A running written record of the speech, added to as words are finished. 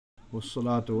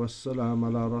والصلاة والسلام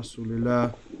على رسول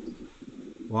الله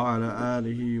وعلى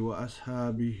آله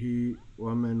وأصحابه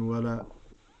ومن ولا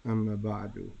أما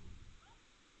بعد.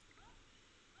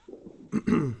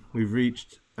 We've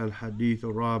reached الحديث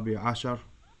الرابع عشر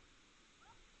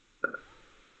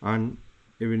عن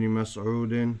ابن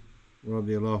مسعود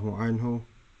رضي الله عنه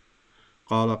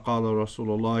قال قال رسول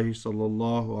الله صلى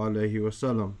الله عليه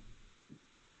وسلم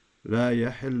لا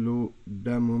يحل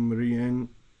دم امرئ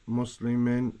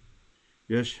مسلم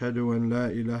يشهد أن لا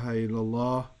إله إلا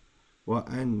الله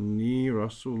وأني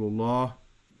رسول الله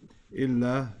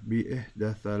إلا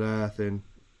بإحدى ثلاث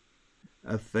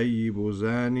الثيب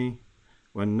زاني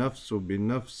والنفس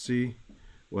بالنفس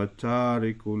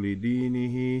والتارك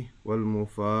لدينه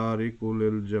والمفارق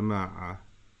للجماعة.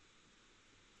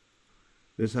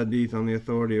 This hadith on the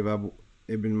authority of Ibn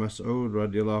Mas'ud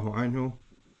radiallahu anhu,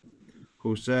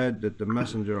 who said that the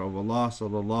Messenger of Allah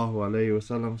sallallahu alayhi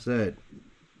wasallam said,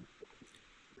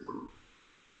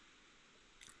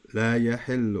 La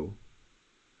yahillu,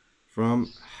 from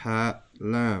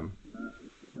halam,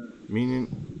 meaning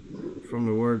from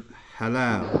the word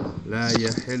halal, la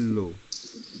yahillu,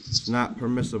 it's not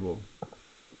permissible.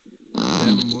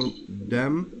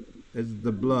 Dem is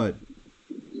the blood.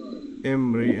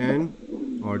 Imri'in,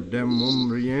 or dem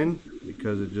mumri'in,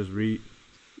 because it just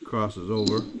crosses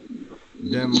over.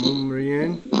 Dem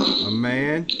mumri'in, a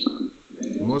man,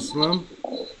 Muslim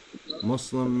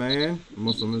man.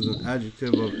 Muslim is an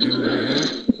adjective of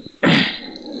imri'in.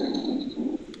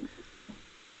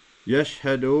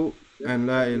 Yashhadu and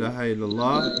la ilaha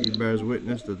illallah, he bears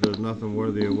witness that there is nothing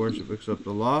worthy of worship except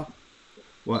Allah.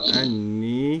 Wa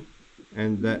anni,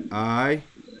 and that I,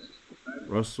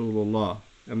 Rasulullah,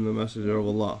 am the messenger of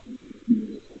Allah.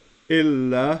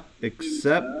 Illa,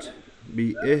 except,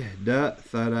 bi ihda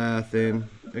thalathin,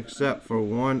 except for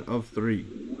one of three.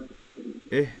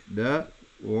 Ihda,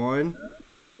 one,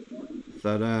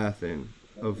 thalathin,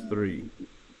 of three.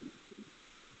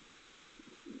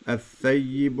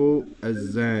 Al-thayyibu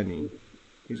al-zani.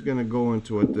 He's going to go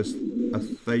into what this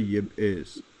al-thayyib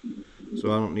is.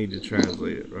 So I don't need to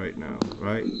translate it right now,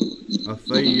 right?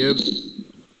 Al-thayyib,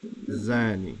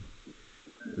 zani.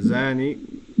 Zani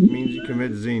means you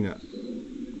commit zina,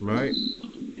 right?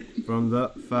 From the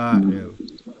fa'il.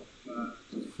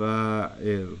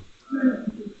 Fa'il.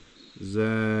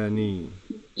 Zani.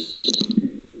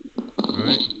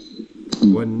 Right?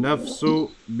 وَالنَّفْسُ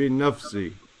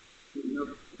بِنَفْسِ,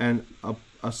 and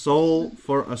a soul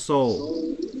for a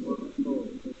soul,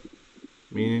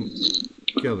 meaning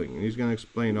killing. And he's going to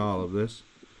explain all of this.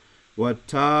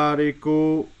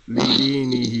 وَالتَّارِكُ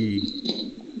لِدِينِهِ.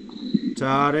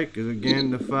 Tariq is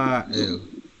again the fa'il,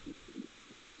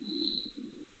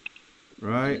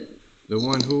 right? The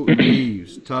one who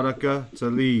leaves. Taraka, to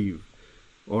leave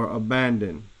or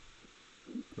abandon,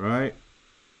 right?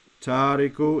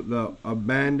 Tariku, the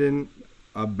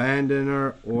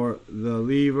abandoner or the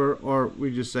leaver, or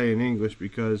we just say in English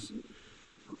because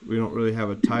we don't really have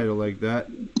a title like that.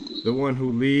 The one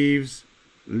who leaves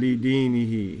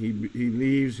lidinihi, he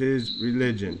leaves his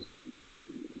religion.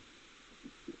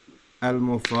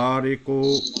 Al-mufariqu,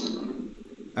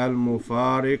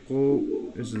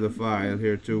 this is the fa'il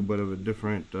here too, but of a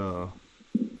different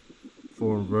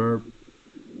form verb.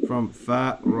 From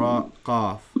fa, ra,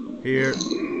 qaf. Here,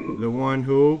 the one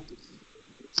who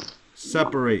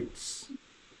separates,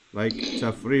 like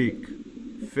tafriq,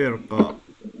 firqa,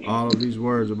 all of these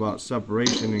words about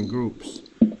separation in groups.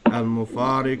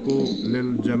 Al-mufariqu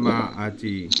lil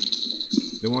jama'ati,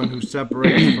 the one who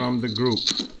separates from the group,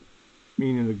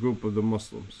 meaning the group of the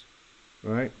Muslims,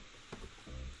 right?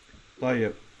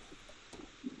 طيب.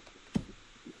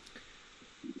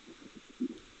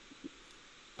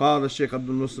 قال الشيخ عبد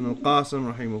المحسن القاسم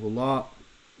رحمه الله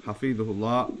حفظه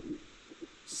الله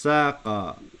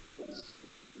ساق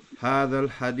هذا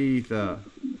الحديث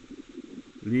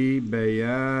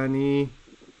لبيان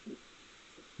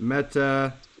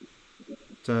متى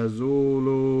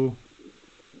تزول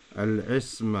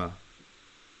العصمة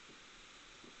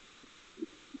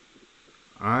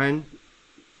عن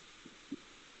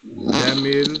دم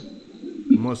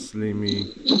المسلم.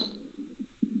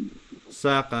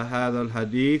 Saqa hadha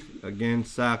al-hadith. Again,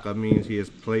 saqa means he has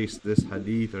placed this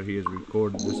hadith, or he has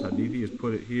recorded this hadith. He has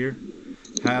put it here.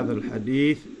 Hadha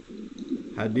al-hadith.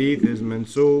 Hadith is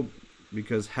mansoob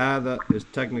because hadha is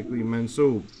technically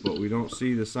mansoob, but we don't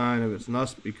see the sign of its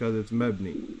nasb because it's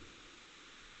mabni.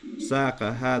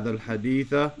 Saqa hadha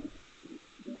al-haditha.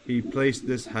 He placed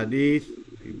this hadith.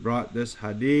 He brought this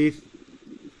hadith.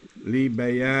 Li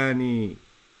bayani.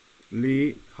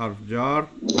 Li harf jar,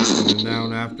 and the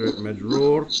noun after it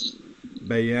majroor.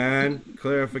 Bayan,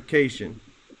 clarification,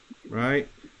 right?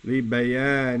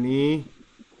 لبياني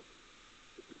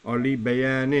or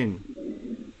لبيان,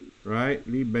 right?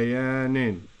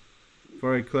 لبيان,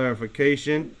 for a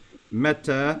clarification.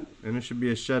 Meta, and there should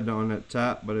be a shadda on that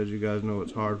top, but as you guys know,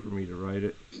 it's hard for me to write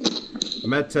it.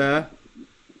 Meta,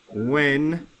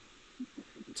 when.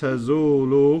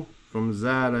 Tazulu, from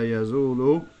zala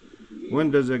yazulu,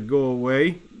 when does it go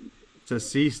away? To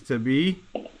cease to be.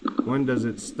 When does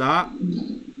it stop?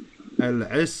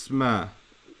 Al-isma.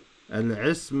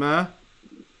 Al-isma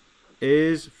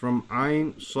is from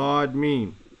ayn sad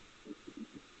mim.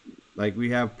 Like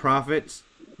we have prophets.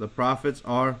 The prophets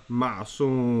are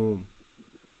ma'soom.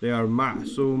 They are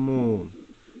ma'soomun.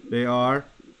 They are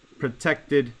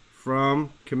protected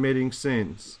from committing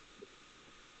sins.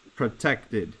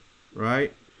 Protected,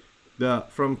 right? The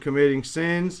from committing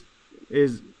sins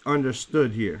is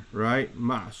understood here, right?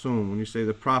 Ma'soom. When you say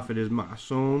the prophet is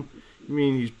ma'soom, you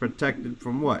mean he's protected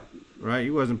from what? Right?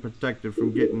 He wasn't protected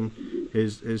from getting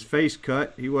his face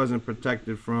cut. He wasn't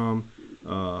protected from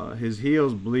his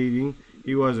heels bleeding.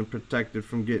 He wasn't protected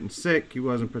from getting sick. He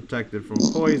wasn't protected from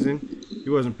poison. He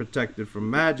wasn't protected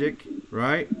from magic,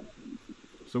 right?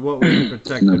 So what was he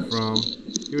protected from?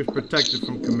 He was protected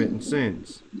from committing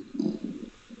sins.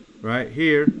 Right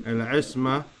here,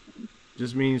 al-isma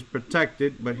just means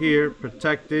protected, but here,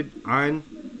 protected an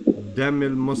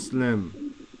damil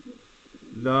Muslim,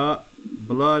 the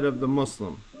blood of the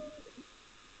Muslim.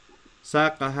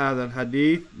 Saqa hadha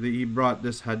al-hadith, he brought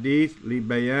this hadith, li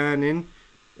bayanin,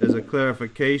 as a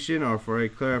clarification or for a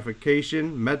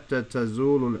clarification. Mata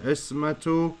tazulu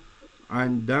al-ismatu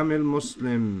an damil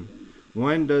Muslim.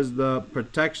 When does the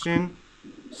protection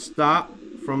stop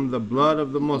from the blood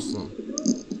of the Muslim?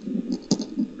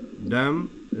 Dam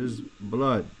is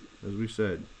blood, as we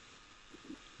said.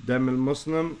 Dam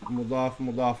al-Muslim, mudaf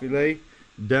mudaf ilay.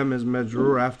 Dam is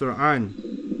majrur after an.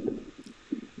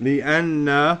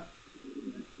 Li'anna,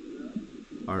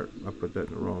 or I put that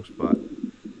in the wrong spot.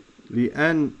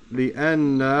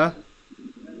 Li'anna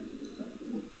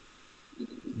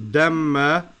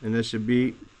damma, and there should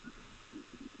be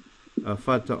a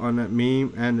fatha on that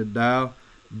meme and the dal.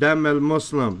 Dam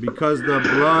al-Muslim, because the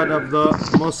blood of the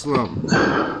Muslim.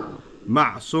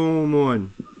 Ma'soomun.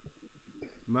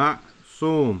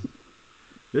 Ma'soom.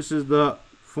 This is the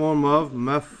form of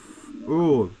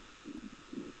maf'ul.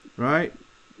 Right?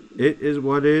 It is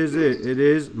what is it? It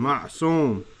is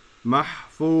ma'soom.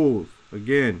 Mahfuz.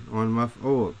 Again, on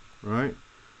maf'ul. Right?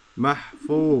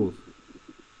 Mahfuz.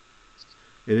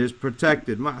 It is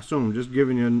protected. Ma'soom. Just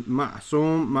giving you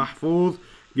ma'soom, mahfuz,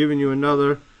 giving you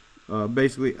another,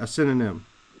 basically a synonym.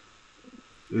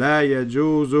 La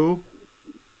yajuzu.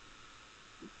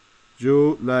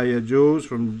 La yajuz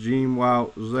from Jim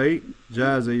Waw Zayt.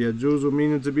 Jaza yajuzu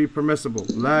meaning to be permissible.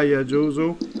 La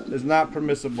yajuzu is not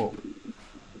permissible.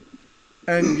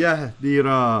 An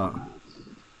yahdira.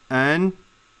 An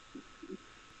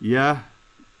yahdira.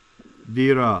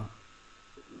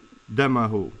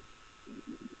 Damahu.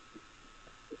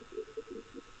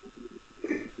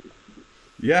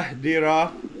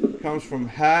 Yahdira comes from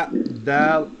ha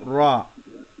dal ra,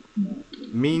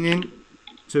 meaning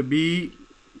to be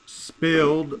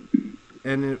spilled,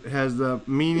 and it has the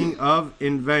meaning of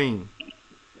in vain.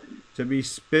 To be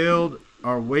spilled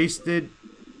or wasted,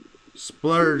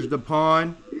 splurged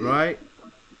upon, right?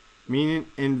 Meaning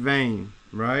in vain,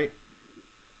 right?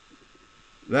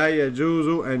 La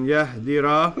yajuzu an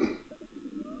yahdira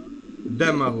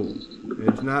damahu.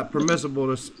 It's not permissible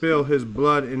to spill his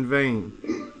blood in vain,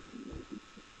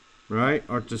 right?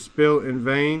 Or to spill in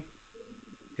vain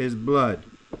his blood,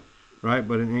 right?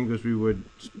 But in English we would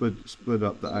split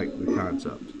up the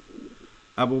concept.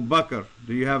 Abu Bakr,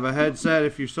 do you have a headset?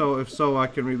 If so, I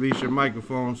can release your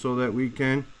microphone so that you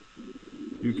can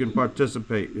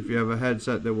participate. If you have a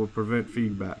headset that will prevent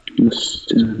feedback.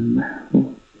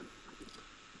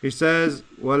 He says,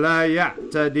 "Wala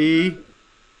ya'tadi,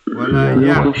 wala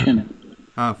ya."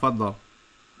 Fadla.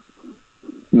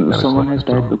 Someone has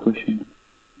typed the question.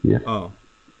 Yeah. Oh,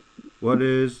 what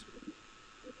is?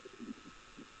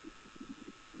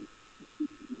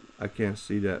 I can't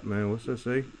see that, man. What's that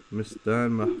say?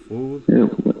 Mistan Mahfuz?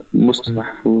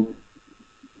 Mustahfuz.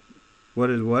 What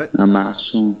is what?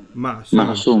 Ma'soom.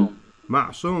 Ma'soom.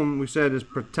 Ma'soom, we said, is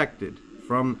protected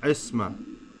from isma.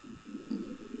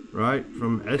 Right?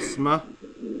 From isma.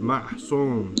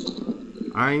 Ma'soom.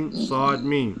 Ain, Sad,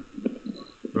 Mim.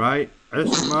 Right?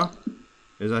 Isma,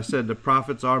 as I said, the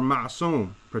prophets are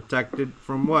ma'soom. Protected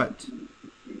from what?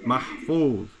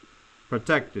 Mahfuz.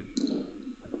 Protected.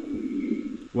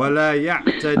 Wala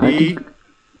ya'tadi.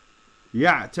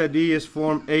 Ya'tadi is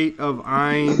form 8 of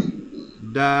Ain,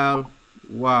 Dal,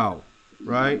 Waw,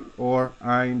 right? Or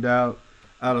Ain, Dal,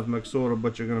 alif maksura,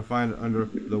 but you're going to find it under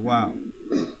the waw,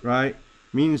 right?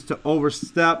 Means to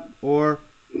overstep or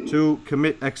to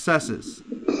commit excesses.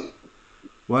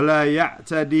 وَلَا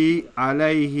يَعْتَدِي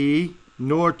عَلَيْهِ,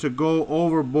 nor to go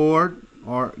overboard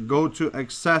or go to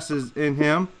excesses in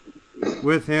him,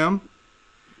 with him.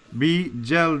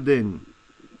 بِجَلْدٍ,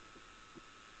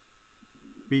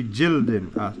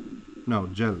 no,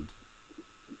 jald.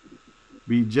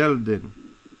 بِجَلْدٍ,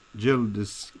 jild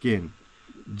is skin.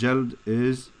 Jald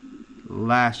is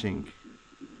lashing,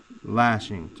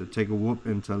 to take a whoop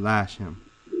and to lash him.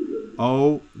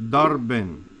 O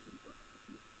darbin,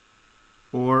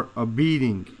 or a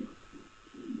beating,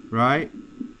 right?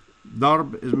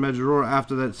 Darb is majroor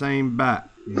after that same ba.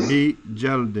 Bi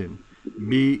jaldin,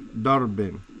 bi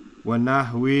darbin, wa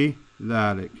nahwi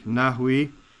dhalik.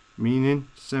 Nahwi meaning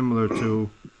similar to,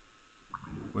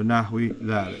 wa nahwi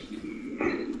dhalik.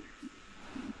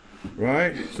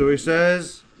 Right? So he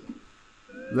says,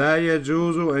 La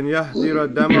yajuzu an yahdira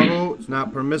damahu. It's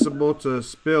not permissible to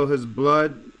spill his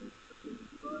blood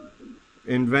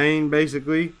in vain,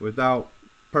 basically, without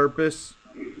purpose.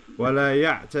 Wala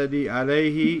ya'tadi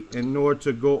alayhi, and nor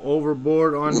to go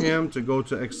overboard on him, to go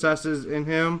to excesses in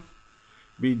him.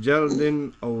 Bi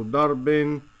jaldin or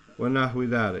darbin wa nahwi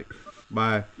dhalik,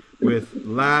 with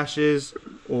lashes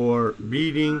or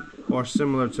beating or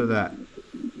similar to that.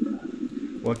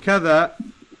 وَكَذَا,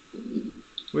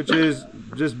 which is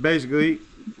just basically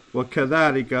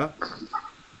وَكَذَلِكَ,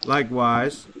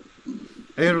 likewise.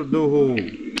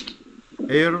 إِرْدُهُ,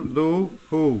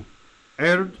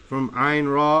 Ird from Ain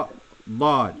Ra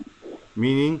Dad,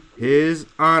 meaning his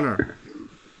honor.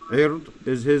 Ird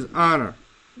is his honor,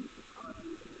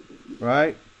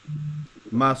 right?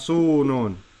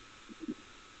 Masunun,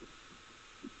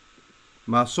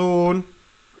 Masun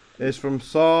is from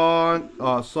Sad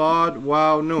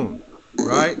Waw Nun,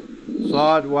 right?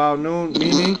 Sad Waw Nun,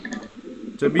 meaning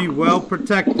to be well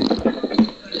protected.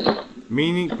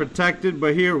 Meaning protected,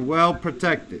 but here well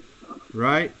protected,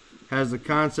 right? Has the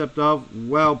concept of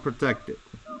well protected.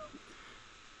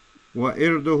 Wa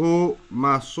irduhu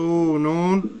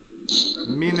masunun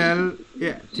min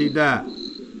al-i'tida.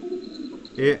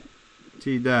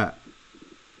 I'tida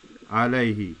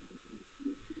alayhi.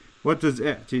 What does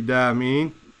i'tida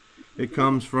mean? It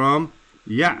comes from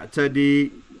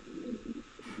ya'tadi.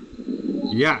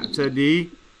 Ya'tadi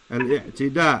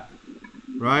al-i'tida,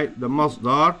 right? The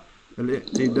masdar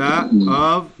al-i'tida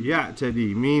of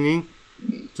ya'tadi, meaning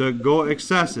to go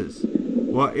excesses.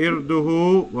 Wa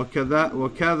irduhu wa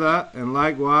kadha, and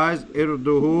likewise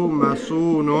irduhu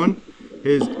masunun,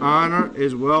 his honor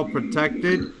is well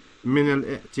protected. Min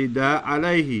al-i'tida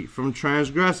alayhi, from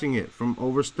transgressing it, from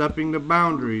overstepping the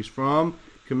boundaries, from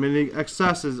committing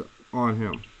excesses on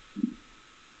him.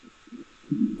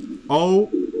 Oh,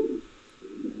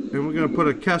 and we're going to put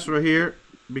a kesra here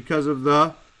because of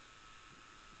the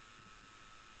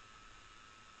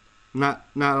not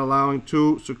allowing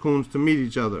two sukoons to meet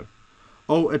each other.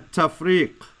 Oh,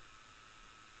 at-tafriq.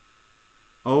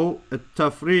 Oh,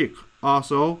 at-tafriq,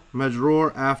 also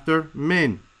majroor after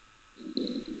min,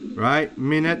 right?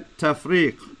 Min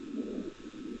at-tafriq.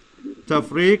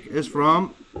 Tafriq is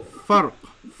from farq,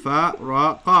 fa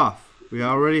ra qaf. We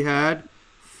already had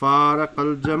faraq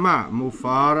al-jama',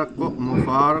 mufaraq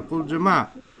al-jama',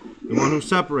 the one who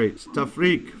separates.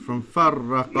 Tafriq from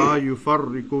farraqa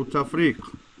yufarriqu tafriq,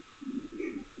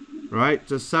 right?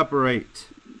 To separate.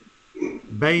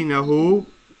 Bainahu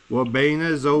wa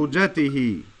baina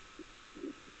zawjatihi,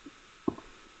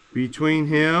 between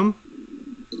him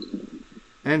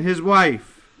and his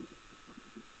wife.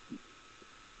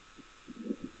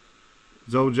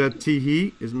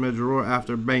 Zawjatihi is majroor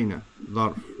after baina,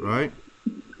 dharf, right?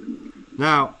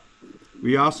 Now,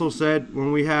 we also said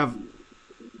when we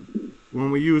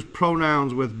use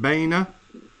pronouns with baina,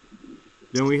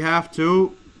 then we have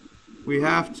to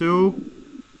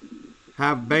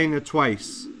have baina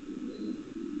twice.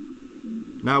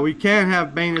 Now we can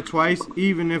have baina twice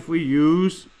even if we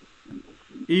use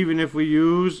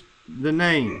the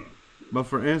name. But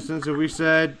for instance, if we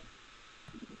said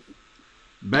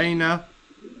baina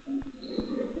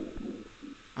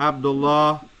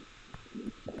Abdullah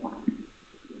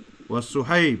was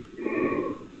Suhaib,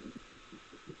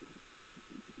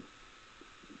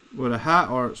 with a ha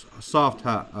or a soft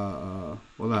ha,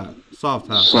 soft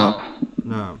ha. Soft.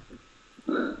 No.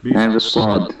 And the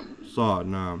Sad. Sad,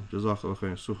 no. Jazakallah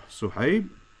khair. Suhaib?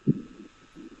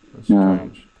 That's No.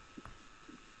 strange.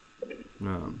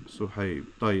 No. Suhaib.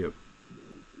 Tayyib.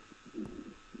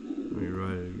 Let me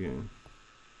write it again.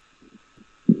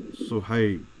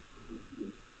 Suhaib.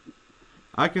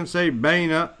 I can say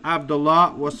Baina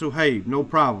Abdullah wa Suhaib, no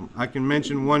problem. I can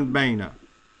mention one Baina.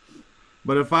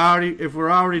 But if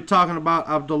we're already talking about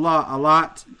Abdullah a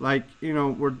lot, like, you know,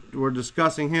 we're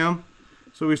discussing him,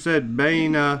 so we said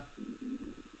Baina,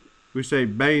 we say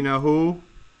Bainahu,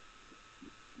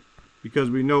 because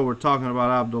we know we're talking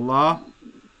about Abdullah,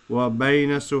 wa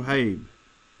Baina Suhaib.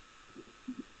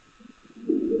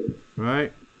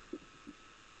 Right?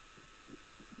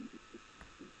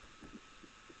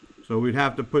 So we'd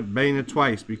have to put Baina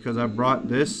twice because I brought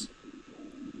this.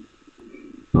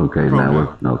 Okay,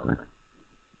 pronoun. now okay.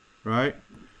 Right?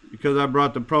 Because I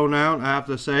brought the pronoun, I have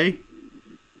to say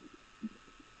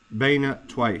Baina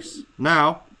twice.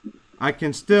 Now, I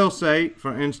can still say,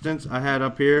 for instance, I had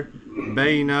up here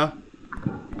Baina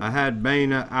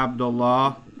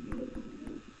Abdullah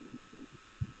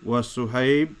wa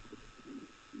Suhaib.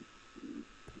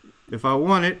 If I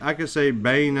want it, I could say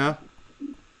Baina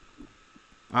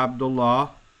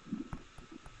Abdullah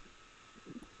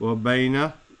wa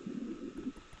Baina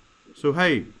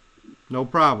Suhaib. No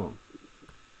problem.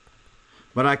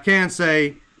 But I cannot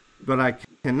say,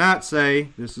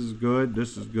 this is good,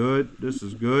 this is good, this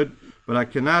is good, but I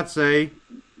cannot say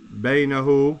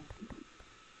Bainahu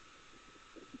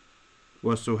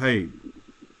wa Suhaib.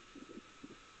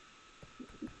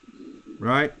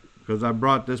 Right? Because I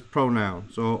brought this pronoun.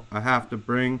 So I have to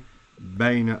bring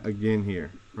Baina again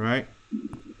here. Right?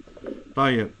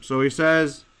 طيب. So he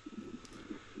says,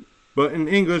 but in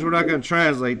English, we're not going to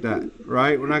translate that,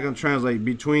 right? We're not going to translate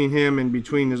between him and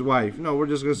between his wife. No, we're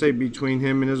just going to say between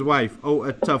him and his wife. أو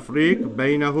التفريق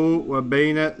بينه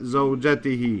وبين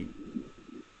زوجته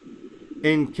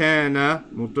إن كان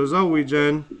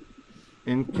متزوجا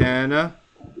إن كان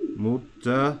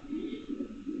متزوجا.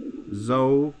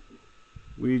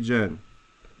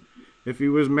 If he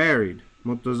was married,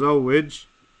 متزوج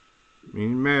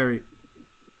means married,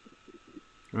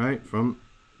 right? From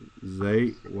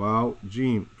Zay, Waw,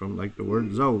 Jim, from like the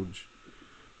word Zoj.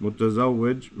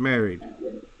 Mutazawwij, married.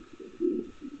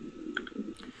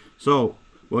 So,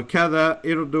 وَكَذَا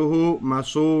إِرْدُهُ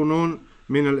مَصُونٌ مِنَ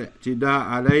الْإِعْتِدَاءِ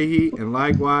عَلَيْهِ. And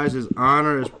likewise, his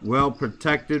honor is well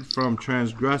protected from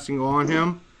transgressing on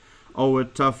him. أو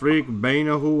التفريق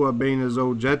بينه وبين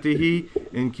زوجته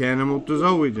إن كان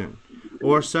متزوجا.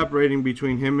 Or separating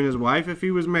between him and his wife if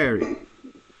he was married.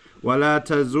 ولا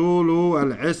تزول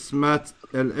العصمة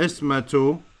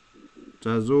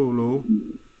تزول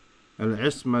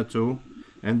العصمة.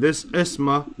 And this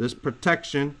isma, this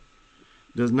protection,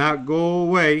 does not go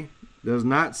away, does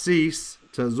not cease.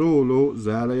 تزول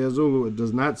زال يزول. It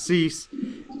does not cease.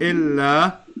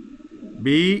 إلا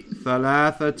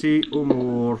بثلاثة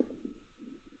أمور.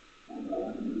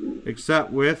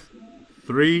 Except with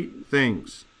three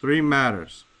things, three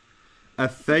matters.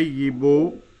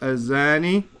 الثيب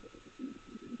الزاني,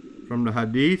 from the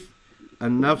hadith,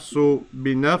 النفس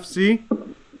بنفسي,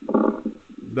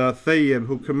 the thayyib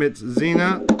who commits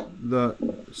zina, the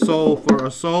soul for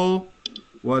a soul,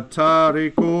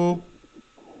 وَتَارِكُ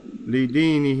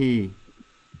لِدِينِهِ,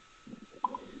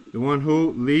 the one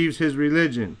who leaves his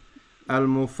religion,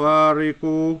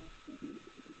 الْمُفَارِقُ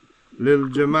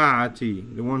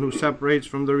لِلْجَمَاعَةِ, the one who separates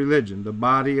from the religion, the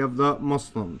body of the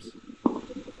Muslims.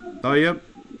 طيب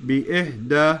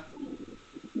بإحدى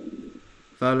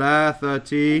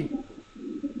ثلاثة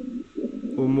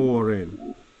أمور,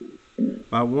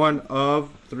 by one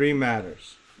of three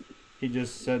matters. He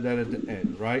just said that at the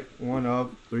end, right? One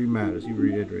of three matters. He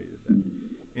reiterated that.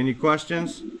 Any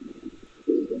questions?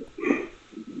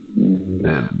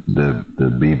 The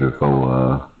be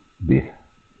before be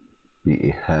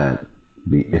ihad,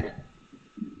 be it.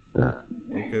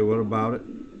 Okay, what about it?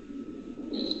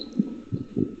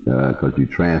 Because you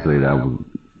translated, I was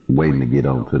waiting to get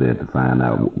on to that to find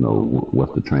out, you know,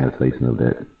 what's the translation of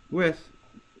that. With.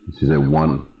 She said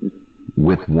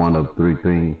with one of three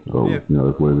things. Oh, yeah. You know,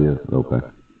 that's what it is. Okay.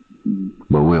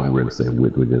 But we don't really say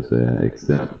with. We just say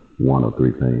except one of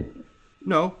three things.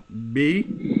 No, be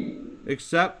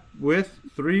except with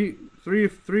three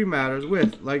matters.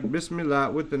 With, like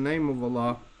Bismillah, with the name of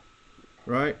Allah,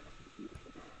 right?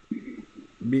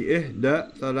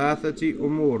 بإحدى ثلاثة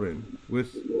أمور,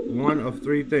 with one of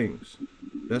three things.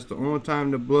 That's the only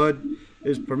time the blood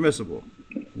is permissible.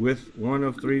 With one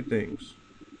of three things.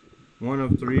 One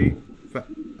of three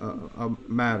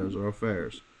matters or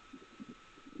affairs.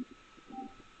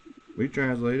 We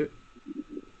translate it.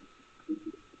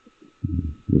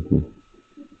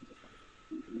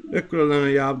 اقرأ لنا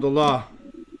يا عبد الله.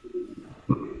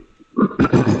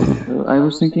 I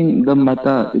was thinking the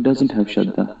mata, it doesn't have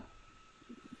shadda.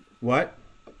 What?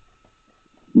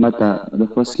 Mata, the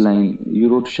first line, you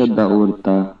wrote shadda over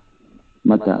ta.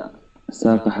 Mata.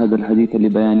 ساق هذا الحديث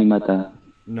لبيان متى.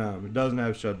 No, it doesn't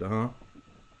have shadda, huh?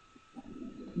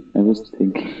 I was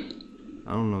thinking.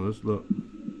 I don't know. Let's look.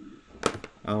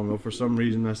 I don't know. For some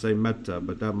reason I say meta,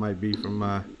 but that might be from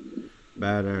my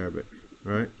bad Arabic,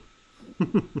 right?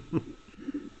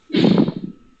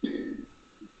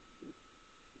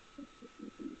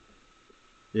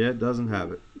 Yeah, it doesn't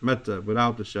have it. Meta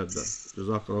without the shadda.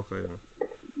 Jazakallah khairan.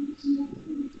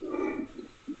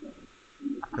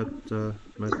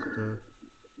 Meta.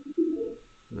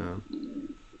 No.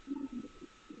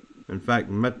 In fact,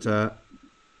 meta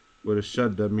with a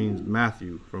shadda means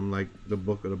Matthew from like the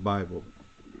book of the Bible.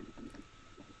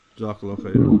 Jazakallah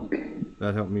khairan.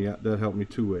 That helped me out. That helped me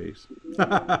two ways.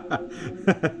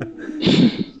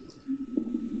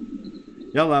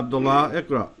 Yalla Abdullah,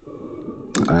 اقرأ.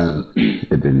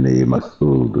 ابن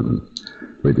مسعود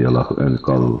رضي الله عنه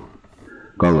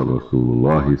قال رسول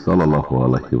الله صلى الله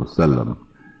عليه وسلم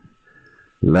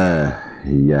لا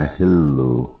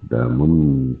يحل دم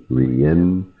امرئ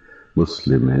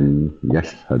مسلم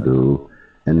يشهد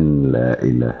أن لا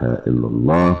إله إلا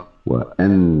الله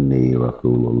وأني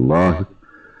رسول الله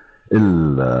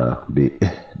إلا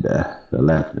بإحدى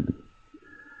ثلاث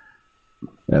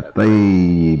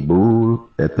الطيب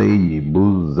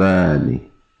الزاني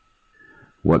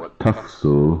والتفس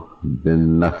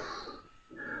بالنفس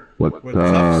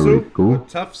والتارك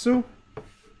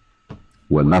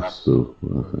والنفس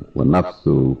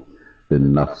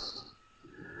بالنفس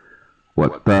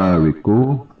والتارك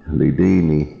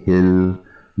لدينه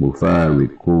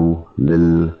المفارق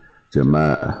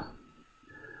للجماعة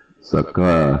ساق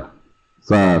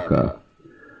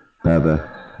هذا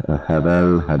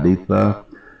الحديث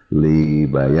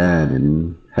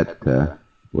لبيان حتى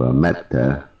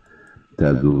ومتى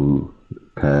تزول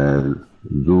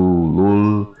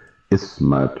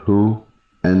الإسمة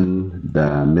عن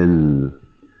دم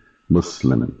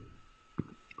المسلم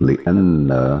لأن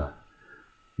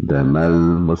دم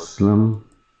المسلم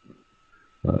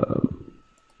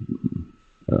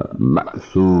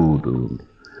مقصود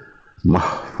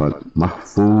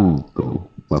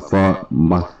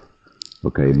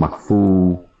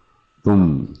محفوظ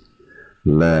ثم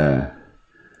لا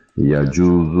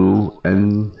يجوز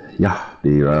أن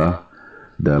يحضر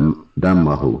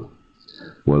دمه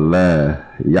ولا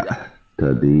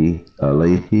يعتدي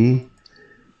عليه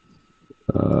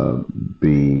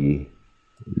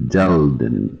بجلد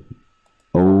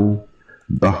أو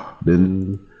ضرب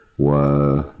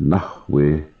ونحو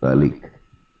ذلك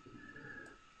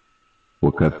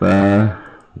وكفى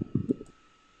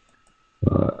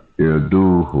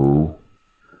يدوه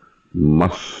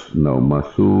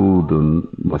مسعود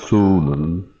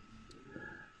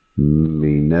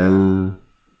من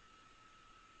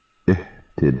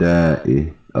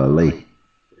الاهتداء عليه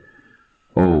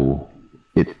أو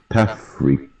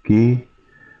التفريق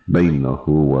بينه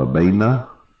وبين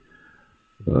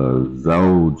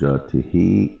زوجته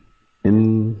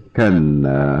إن كان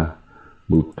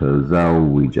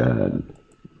متزوجا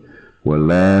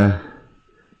ولا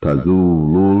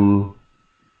تزول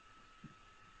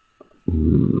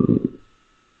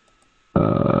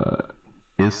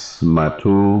إسمة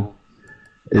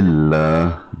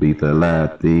إلا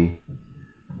بثلاث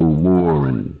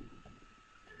أمور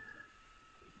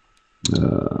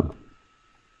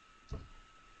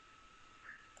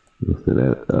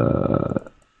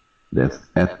that's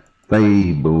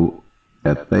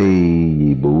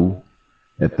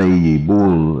الطيب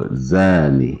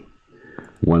الزاني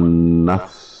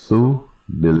والنفس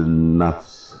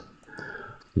بالنفس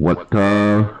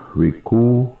والتارك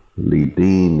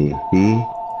لدينه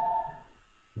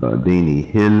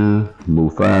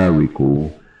المفارق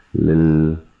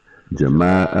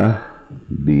للجماعة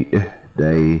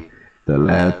بإحدى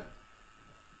ثلاثة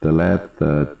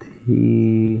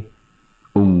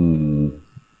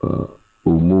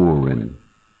أمور.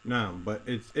 No, but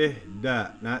it's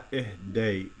ihda, not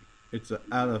ihday. It's a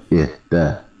alif.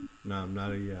 إحدى. No,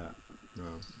 not a ya. No.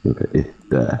 Okay,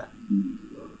 إحدى.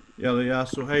 يلا يا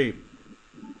صهيب.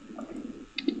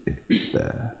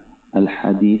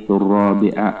 الحديث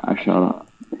الرابع عشر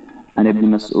عن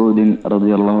ابن مسعود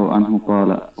رضي الله عنه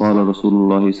قال قال رسول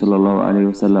الله صلى الله عليه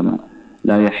وسلم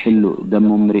لا يحل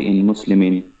دم امرئ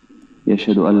مسلم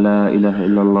يشهد أن لا إله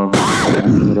إلا الله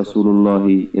وأني رسول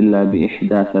الله إلا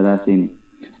بإحدى ثلاث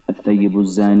الثيب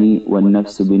الزاني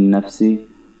والنفس بالنفس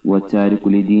والتارك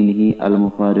لدينه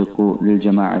المفارق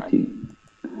للجماعة.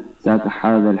 ساق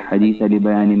هذا الحديث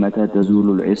لبيان متى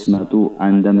تزول العصمة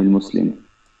عن دم المسلم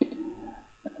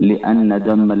لأن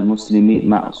دم المسلم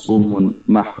معصوم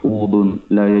محفوظ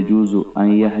لا يجوز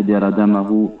أن يهدر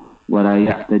دمه ولا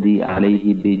يعتدي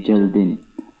عليه بجلد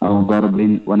أو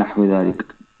ضرب ونحو ذلك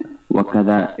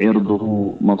وكذا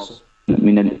عرضه مصون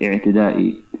من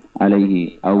الاعتداء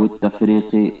عليه أو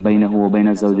التفريق بينه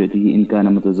وبين زوجته إن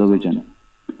كان متزوجا.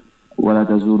 ولا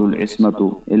تزول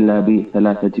العصمة إلا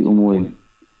بثلاثة أمور: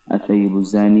 الثيب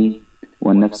الزاني،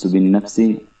 والنفس بالنفس،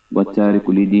 والتارك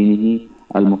لدينه،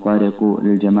 المفارق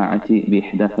للجماعة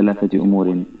بإحدى ثلاثة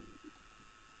أمور.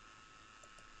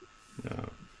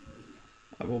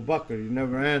 Abu Bakr, you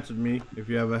never answered me if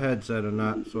you have a headset or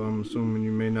not, so I'm assuming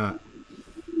you may not.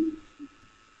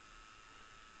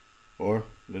 Or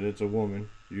that it's a woman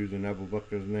using Abu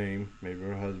Bakr's name, maybe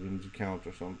her husband's account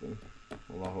or something.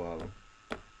 Allahu Alam.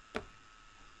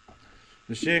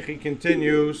 The Shaykh, he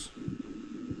continues,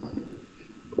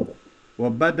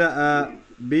 وَبَدَأَ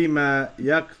بِمَا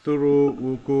يَكْثُرُ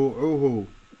وُقُوعُهُ.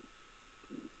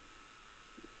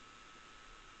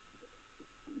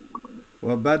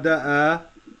 وَبَدَأَ,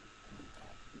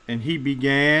 and he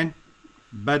began,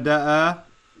 bada'a,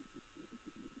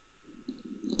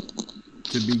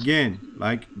 to begin,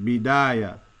 like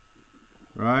bidaya,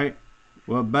 right?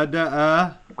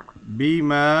 وَبَدَأَ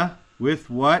bima, with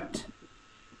what?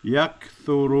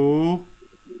 يَكْثُرُ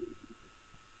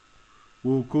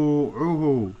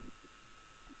وُقُوعُهُ,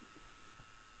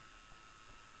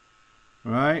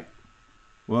 right?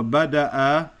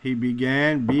 وَبَدَأَ, he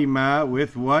began, bima,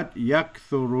 with what?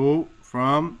 يَكْثُرُ,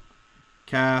 from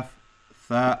kaf,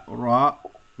 tha, ra,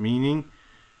 meaning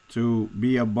to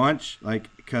be a bunch, like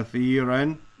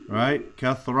kathiran, right?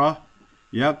 Kathra,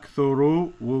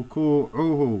 yakthuru,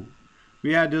 wuku'uhu.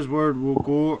 We had this word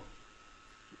wuku'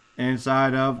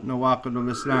 inside of Nawaqid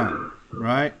al-Islam,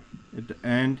 right? At the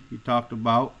end, he talked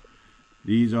about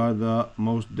these are the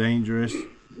most dangerous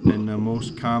and the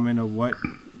most common of what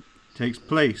takes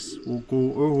place.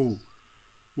 Wuku'uhu.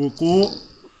 Wuku'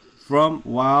 from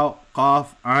waw,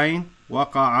 qaf, ayn,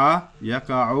 waqa'a,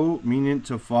 yaka'u, meaning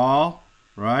to fall,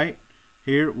 right?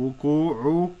 Here,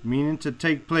 wuku'u, meaning to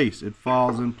take place. It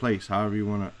falls in place, however you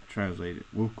want to translate it.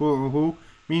 Wuku'uhu,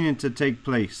 meaning to take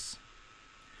place.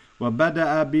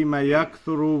 وَبَدَأَ بِمَا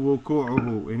يَكْثُرُ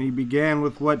وُقُوعُهُ, and he began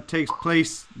with what takes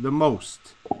place the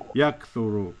most.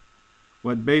 يَكْثُرُ,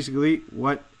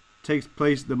 what takes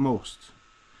place the most.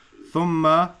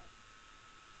 ثُمَّ,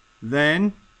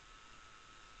 then,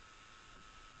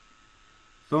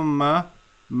 ثُمَّ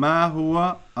مَا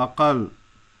هُوَ أَقَلُّ,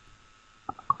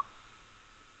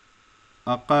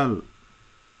 أقل,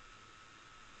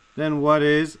 then what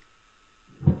is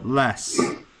less.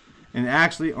 And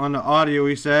actually on the audio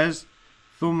he says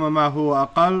ثُمَّ مَا هُوَ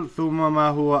أَقَلُّ ثُمَّ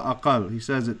مَا هُوَ أَقَلُّ. He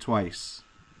says it twice,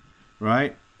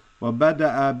 right?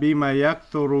 وَبَدَأَ بِمَا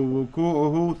يَكْثُرُ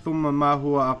وُقُوعُهُ ثُمَّ مَا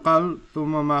هُوَ أَقَلُّ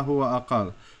ثُمَّ مَا هُوَ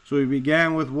أَقَلُّ. So he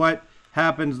began with what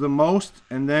happens the most,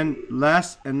 and then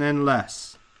less, and then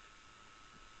less.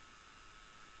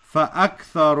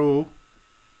 فَأَكْثَرُ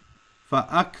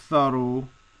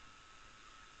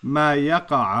ما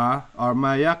يقع, or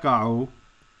ما يقع,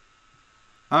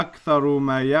 أكثر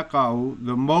ما يقع,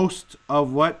 the most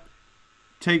of what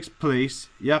takes place,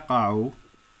 يقع,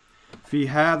 في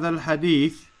هذا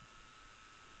الحديث.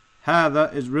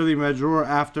 هذا is really majrur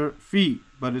after fi,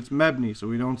 but it's mabni, so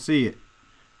we don't see it.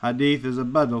 Hadith is a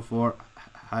badal for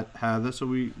هذا, so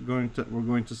we're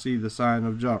going to see the sign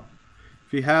of jar.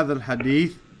 في هذا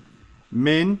الحديث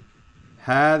من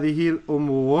هذه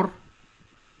الأمور,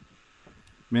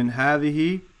 من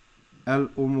هذه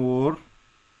الأمور,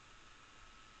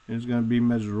 it's going to be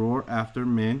majroor after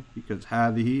min, because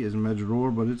هذه is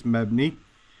majroor, but it's mabni,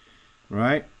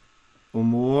 right?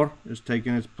 Umur is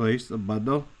taking its place, the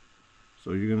badal,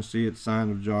 so you're going to see its sign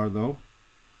of jar though.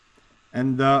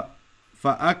 And the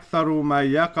فَأَكْثَرُ مَا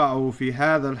يَقَعُ فِي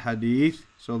هَذَا الْحَدِيثِ,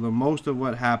 so the most of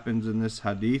what happens in this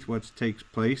hadith, what takes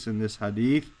place in this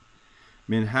hadith,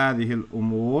 min هذه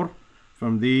الأمور,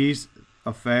 from these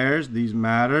affairs, these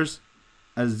matters,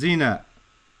 الزنا,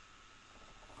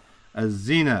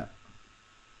 الزنا,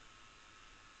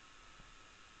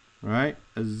 right?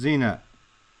 الزنا.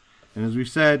 And as we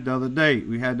said the other day,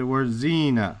 we had the word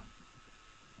zina.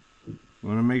 We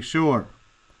want to make sure.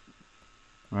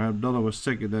 Right? Abdullah was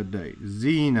sick at that day.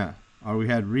 Zina. Or we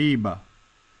had riba.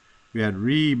 We had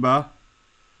riba.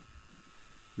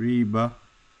 Riba.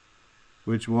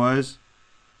 Which was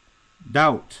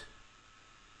doubt.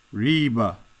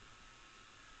 Riba.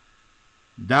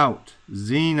 Doubt.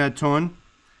 Zinatun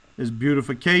is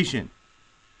beautification.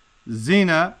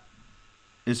 Zina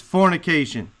is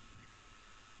fornication.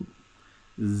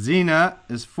 Zina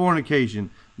is fornication.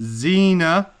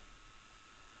 Zina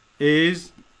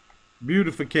is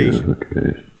beautification.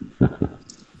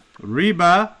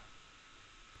 Riba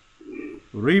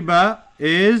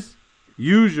is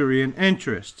usury and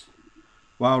interest,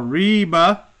 while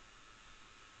riba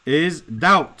is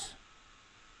doubt.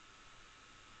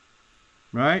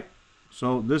 Right?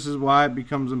 So this is why it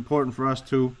becomes important for us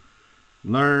to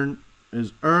learn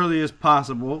as early as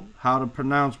possible how to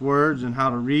pronounce words and how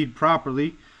to read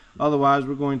properly. Otherwise,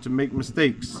 we're going to make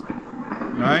mistakes.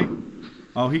 Right?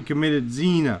 Oh, he committed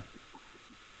zina.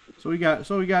 So he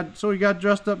got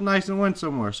dressed up nice and went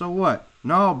somewhere. So what?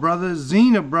 No, brother,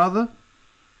 zina, brother.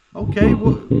 Okay,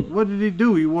 what did he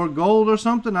do? He wore gold or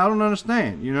something? I don't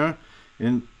understand, you know.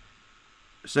 And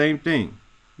same thing,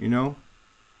 you know.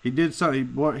 He did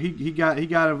something. He got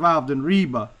involved in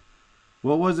riba.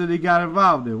 What was it he got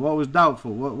involved in? What was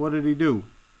doubtful? What did he do?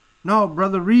 No,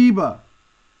 brother, riba.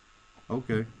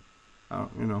 Okay,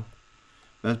 you know.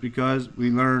 That's because we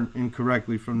learn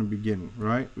incorrectly from the beginning,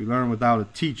 right? We learn without a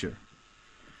teacher.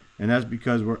 And that's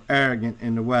because we're arrogant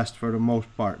in the West for the most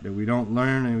part, that we don't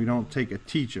learn and we don't take a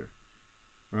teacher,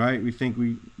 right? We think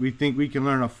we can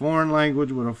learn a foreign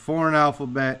language with a foreign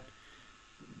alphabet,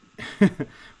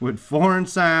 with foreign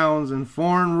sounds and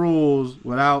foreign rules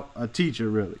without a teacher,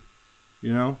 really,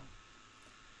 you know?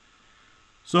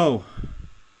 So,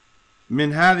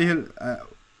 من هذه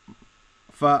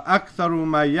فأكثر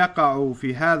ما يقع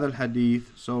في هذا الحديث,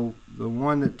 so the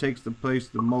one that takes the place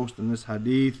the most in this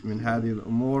hadith, من هذه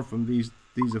الأمور, from these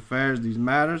affairs, these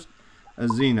matters,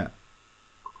 الزنا,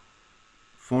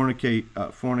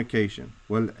 fornication,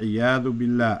 والعياذ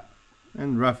بالله,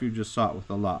 and refuge is sought with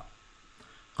Allah.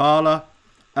 قال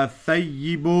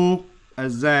الثيب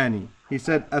الزاني, he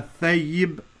said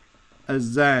الثيب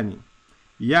الزاني,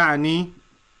 يعني,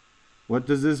 what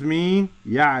does this mean?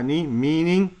 يعني,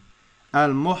 meaning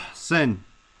al-muhsin,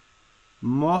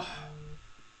 muhsin.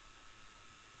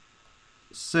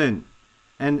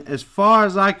 And as far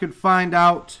as I could find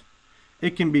out,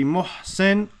 it can be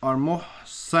muhsin or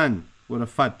muhsan with a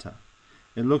fatha.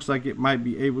 It looks like it might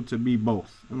be able to be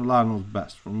both, and Allah knows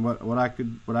best. From what I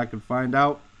could find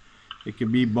out, it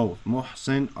could be both,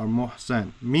 muhsin or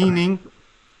muhsan, meaning,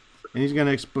 and he's going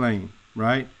to explain,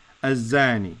 right?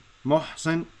 Az-zani,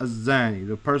 muhsin az-zani,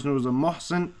 the person who was a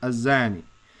muhsin az-zani.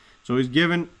 So he's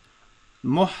given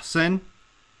muhsin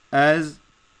as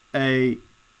a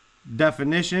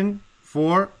definition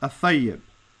for a thayyib.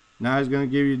 Now he's going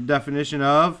to give you the definition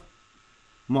of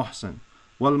muhsin.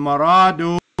 Wal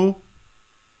maradu,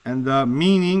 and the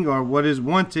meaning or what is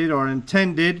wanted or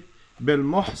intended bil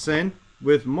muhsin,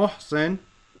 with muhsin,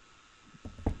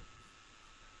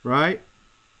 right?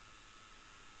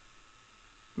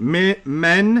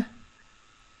 Men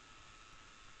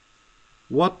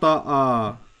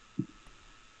wata'a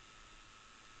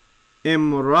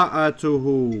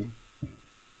imra'atuhu,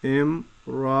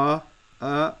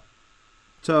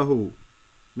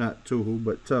 not tuhu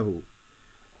but tahu,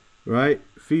 right?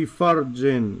 Fi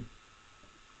farjin,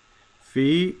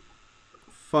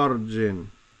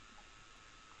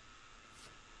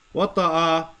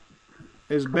 wata'a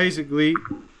is basically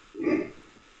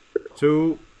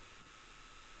to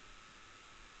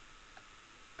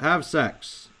have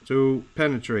sex, to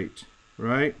penetrate,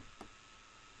 right?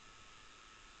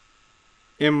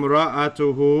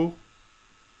 Imra'atuhu,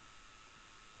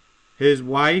 his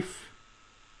wife,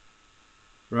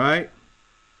 right?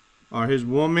 Or his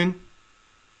woman.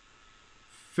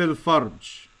 Fil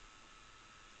farj,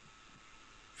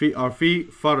 fi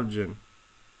farjin,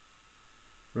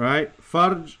 right?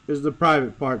 Farj is the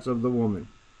private parts of the woman,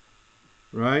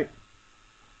 right?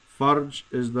 Farj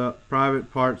is the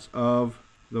private parts of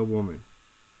the woman.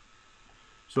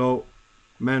 So,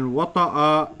 man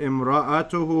wata'a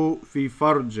imra'atuhu fi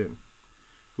farjin,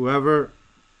 whoever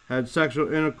had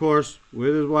sexual intercourse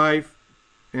with his wife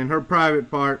in her private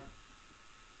part,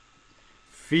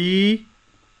 fi,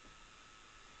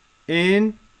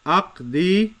 in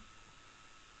aqdi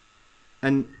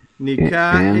and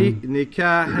nikahin,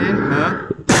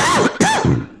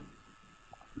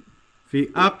 fi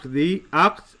aqdi,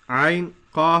 aqd, ayn,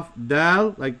 qaf,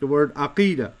 dal, like the word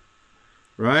aqidah,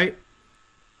 right?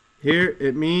 Here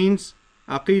it means,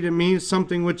 aqidah means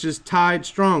something which is tied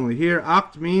strongly. Here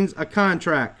aqd means a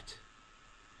contract.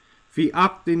 Fi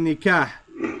aqd nikah,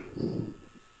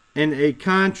 in a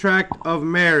contract of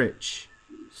marriage.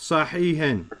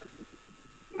 Sahihan,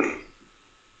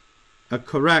 a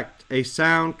correct, a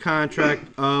sound contract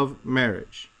of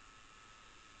marriage.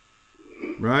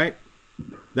 Right?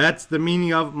 That's the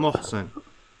meaning of muhsan.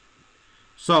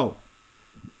 So,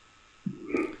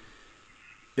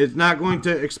 it's not going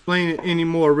to explain it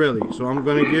anymore, really. So I'm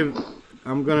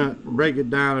gonna break it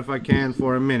down if I can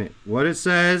for a minute. What it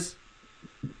says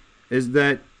is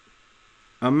that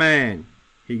a man,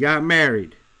 he got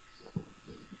married,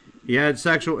 he had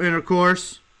sexual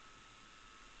intercourse,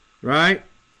 right?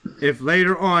 If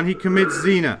later on he commits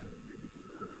zina,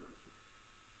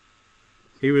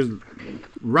 He was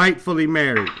rightfully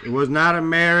married. It was not a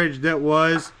marriage that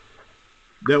was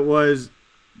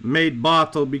made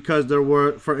batil because there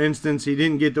were, for instance, he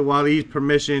didn't get the wali's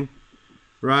permission,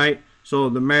 right? So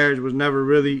the marriage was never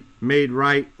really made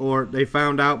right, or they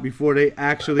found out before they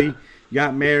actually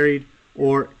got married,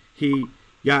 or he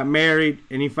got married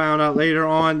and he found out later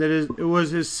on that it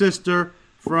was his sister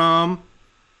from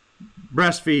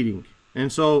breastfeeding,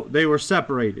 and so they were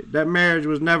separated. That marriage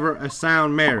was never a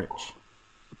sound marriage.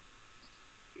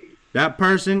 That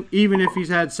person, even if he's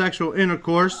had sexual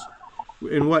intercourse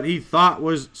in what he thought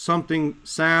was something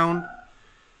sound,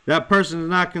 that person is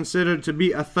not considered to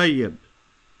be a thayyib.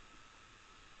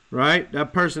 Right?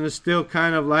 That person is still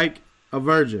kind of like a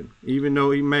virgin, even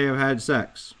though he may have had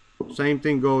sex. Same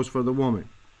thing goes for the woman.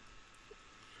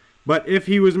 But if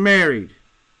he was married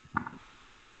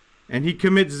and he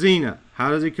commits zina,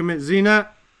 how does he commit zina?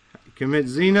 He commits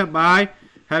zina by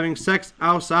having sex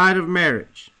outside of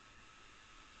marriage.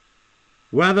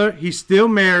 Whether he's still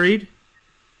married,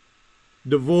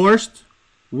 divorced,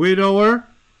 widower,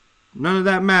 none of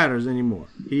that matters anymore.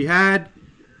 He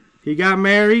got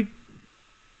married.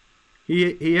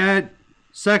 He had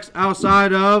sex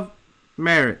outside of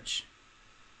marriage.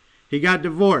 He got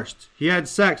divorced. He had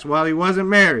sex while he wasn't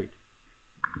married.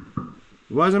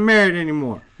 He wasn't married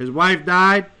anymore. His wife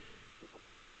died.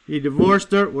 He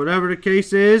divorced her, whatever the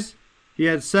case is. He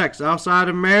had sex outside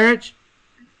of marriage.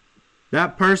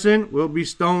 That person will be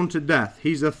stoned to death.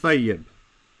 He's a thayyib.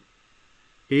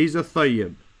 He's a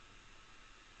thayyib.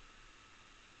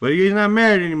 But he's not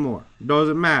married anymore.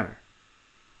 Doesn't matter.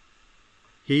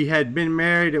 He had been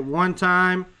married at one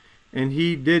time, and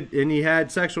he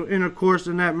had sexual intercourse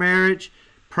in that marriage,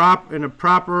 in a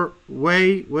proper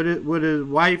way with his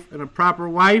wife, and a proper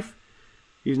wife.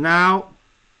 He's now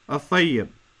a thayyib,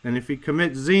 and if he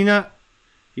commits zina,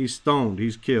 he's stoned.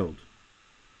 He's killed.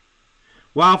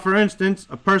 While, for instance,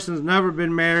 a person's never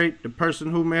been married, the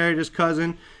person who married his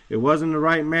cousin, it wasn't the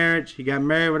right marriage. He got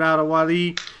married without a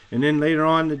wali, and then later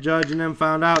on the judge and them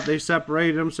found out. They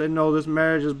separated him, said, no, this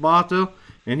marriage is batil,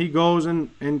 and he goes and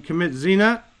commits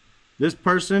zina. This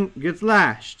person gets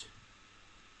lashed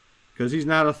because he's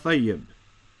not a thayyib.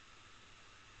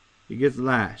 He gets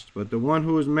lashed. But the one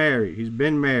who is married, he's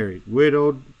been married,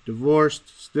 widowed, divorced,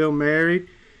 still married,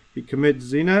 he commits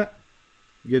zina,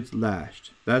 gets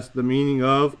lashed. That's the meaning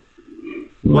of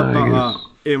wata'a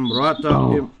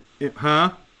imrata,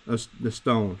 the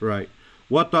stones, right?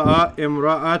 Wata'a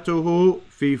imra'atuhu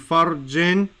fi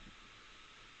farjin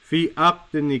fi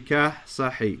aqd nikah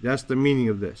sahih. That's the meaning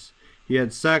of this. He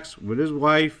had sex with his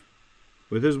wife,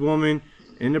 with his woman,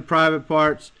 in the private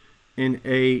parts, in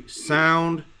a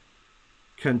sound,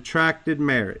 contracted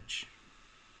marriage.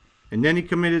 And then he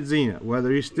committed zina.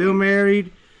 Whether he's still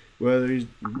married, whether he's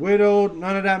widowed,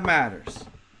 none of that matters.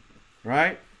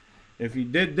 Right? If he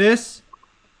did this,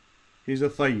 he's a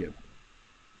thayyib.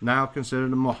 Now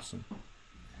considered a muhsin.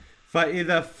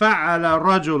 فَإِذَا فَعَلَ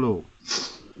رَجُلُ.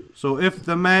 So if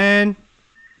the man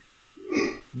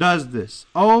does this,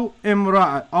 أو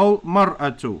امرأة أو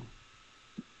مرأة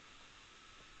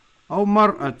أو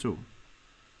مرأة,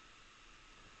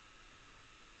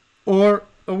 or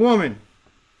a woman,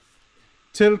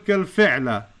 تلك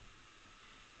الفعلة,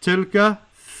 تلك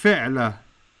فعلة,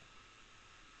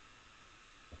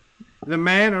 the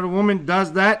man or the woman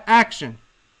does that action,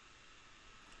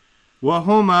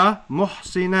 وهما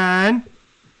محسنان,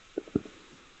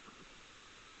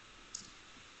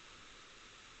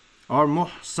 or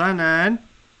muhsanan,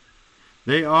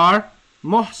 they are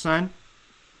muhsan,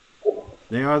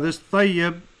 they are this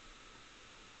thayyib,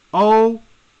 أو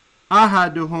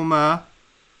أحدهما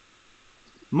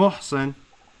muhsan,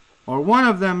 or one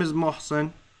of them is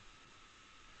muhsan.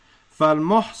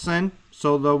 فالمحسن,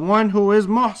 so the one who is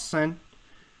muhsan,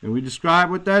 and we describe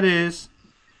what that is,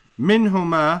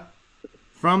 minhuma,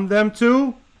 from them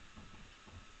two,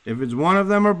 if it's one of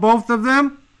them or both of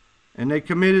them, and they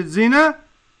committed zina,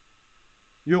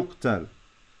 yuqtal.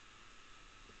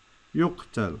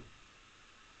 Yuqtal.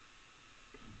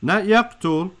 Not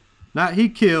yaqtul, not he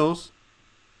kills,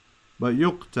 but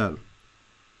yuqtal.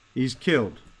 He's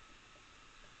killed.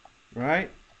 Right?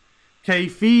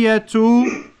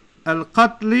 Kayfiyatu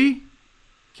al-qatli.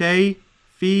 Kayfiyatu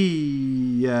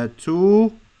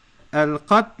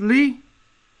al-qatli.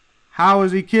 How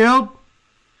is he killed?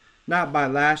 Not by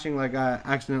lashing like I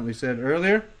accidentally said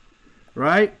earlier.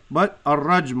 Right? But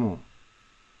ar-rajmu.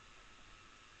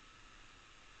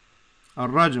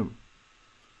 Ar-rajm.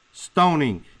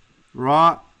 Stoning.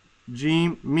 Ra,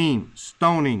 jim, mim.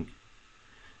 Stoning.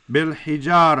 Bil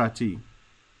hijarati.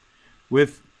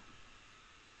 With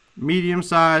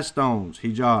medium-sized stones.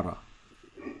 Hijara.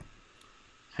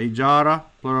 hijara,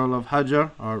 plural of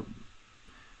hajar, or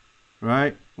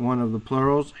right, one of the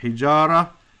plurals. Hijara,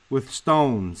 with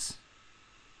stones.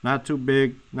 Not too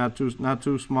big, not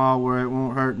too small where it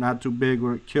won't hurt, not too big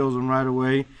where it kills him right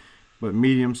away, but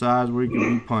medium size where he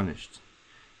can be punished.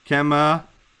 Kama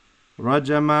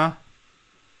rajama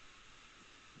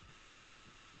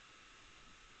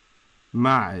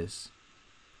Ma'iz.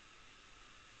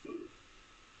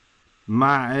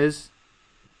 Ma'iz.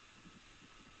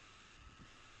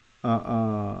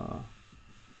 And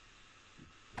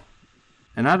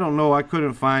I don't know, I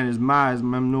couldn't find his Ma'iz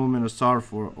mamnu min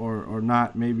as-sarf or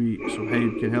not. Maybe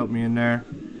Suhaib can help me in there.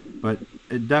 But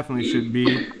it definitely should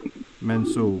be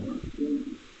mansoob.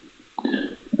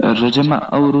 Rajama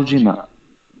or rujima?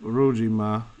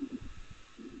 Rujima.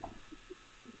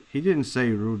 He didn't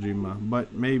say Rujima,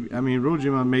 but maybe, I mean,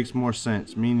 Rujima makes more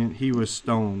sense, meaning he was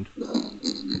stoned. You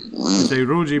say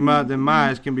Rujima, then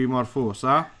Ma'iz can be marfu,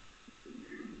 huh?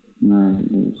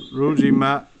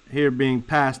 Rujima, here being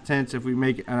past tense, if we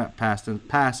make it, not past tense,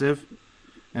 passive,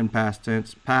 and past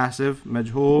tense, passive,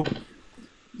 majhul.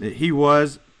 He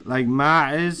was, like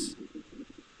Ma'iz,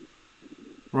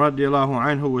 radiallahu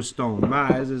anhu, was stoned.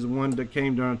 Ma'iz is one that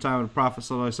came during the time of the Prophet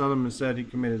sallallahu alaihi wasallam and said he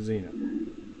committed zina.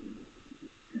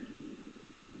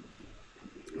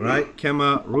 Right?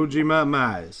 Kema rujima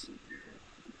Ma'iz.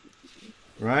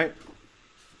 Right?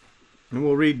 And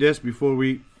we'll read this before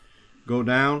we go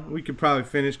down. We could probably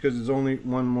finish because there's only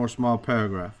one more small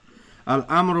paragraph.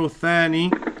 Al-amru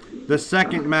thani, the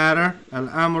second matter.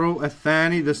 Al-amru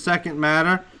athani, the second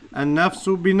matter.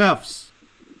 An-nafsu bi-nafs,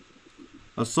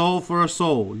 a soul for a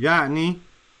soul. Yani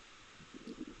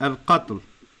al-qatl.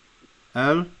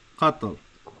 Al-qatl.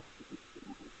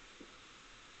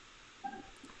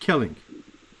 Killing.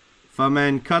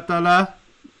 فَمَنْ قَتَلَ,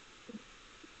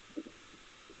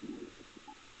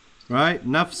 right,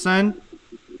 nafsan,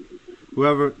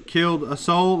 whoever killed a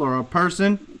soul or a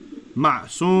person,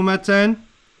 ma'sumatan,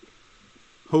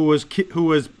 who was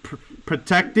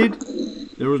protected.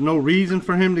 There was no reason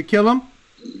for him to kill him.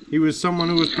 He was someone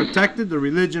who was protected. The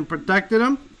religion protected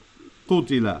him.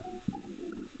 Qutila,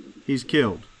 he's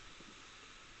killed.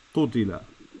 Qutila,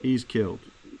 he's killed.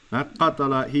 Not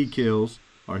qatala, he kills,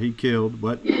 or he killed,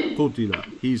 but qutila,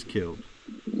 he's killed.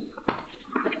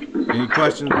 Any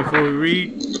questions before we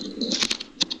read?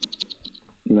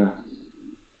 No.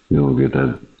 You don't get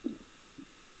that.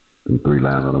 Them 3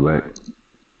 lines on the back.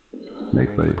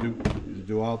 Next page.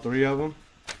 Do all 3 of them?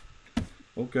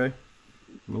 Okay,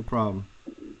 no problem.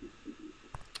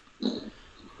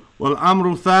 Well,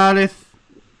 amru thalith,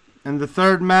 and the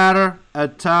third matter,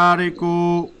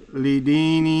 at-tariku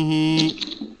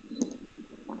lidinihi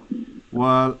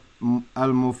wal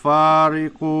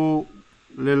al-mufariqu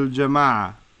lil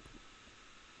jama'ah.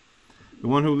 The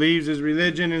one who leaves his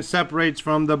religion and separates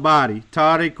from the body.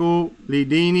 Tariku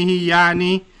lidinihi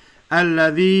yani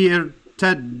alladhi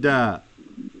irtadda.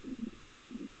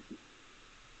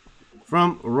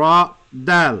 From ra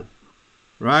dal,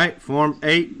 right? Form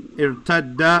 8,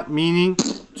 irtadda, meaning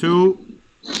to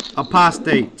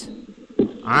apostate.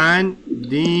 An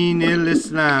din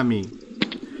al-Islami.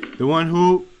 The one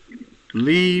who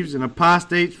leaves and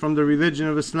apostates from the religion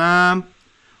of Islam.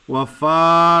 Wa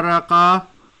faraqa,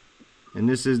 and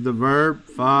this is the verb,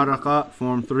 faraqa,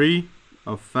 form 3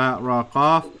 of fa ra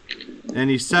qaf, and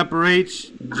he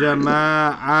separates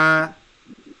jama'atahum,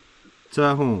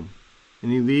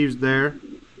 and he leaves their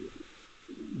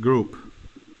group.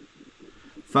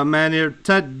 Famanir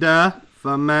tadda,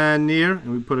 famanir,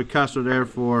 and we put a kasra there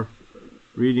for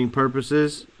reading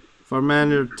purposes.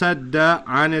 Famanir tadda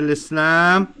anil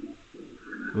Islam,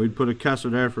 and we put a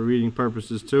kasra there for reading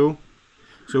purposes too.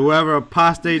 So whoever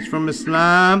apostates from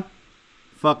Islam,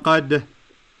 faqad,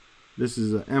 this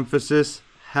is an emphasis,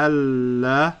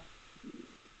 halla,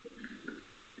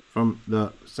 from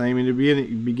the same in the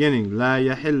beginning, la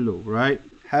yahillu, right?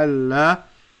 Halla,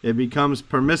 it becomes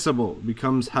permissible,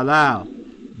 becomes halal.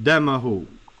 Damahu,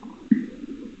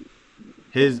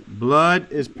 his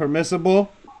blood is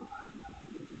permissible,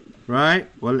 right?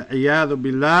 Wal iyadu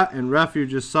billah, and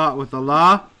refuge is sought with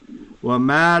Allah. Wa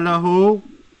malahu,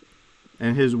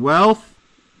 and his wealth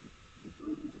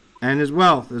is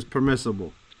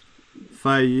permissible.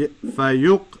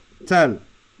 Fayuqtal,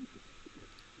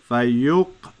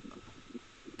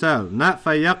 not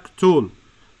fayaqtul,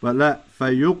 but la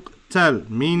fayuqtal,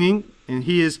 meaning, and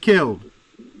he is killed.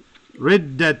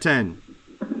 Riddatan,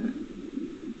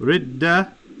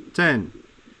 ridda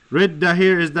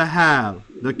here is the hal,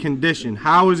 the condition.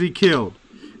 How is he killed?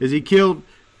 Is he killed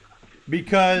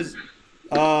because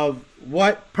of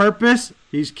what purpose?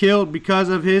 He's killed because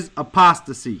of his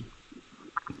apostasy.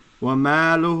 Wa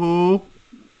maluhu,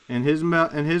 and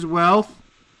his wealth,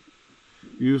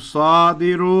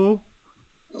 yusadiru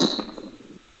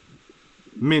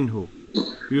minhu.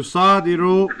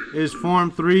 Yusadiru is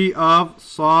form 3 of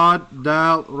sad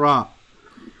dal ra,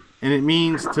 and it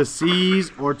means to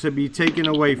seize or to be taken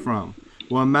away from.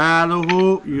 Wa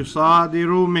maluhu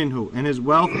yusadiru minhu, and his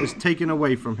wealth is taken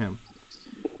away from him.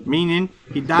 Meaning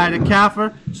he died a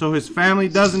kafir, so his family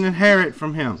doesn't inherit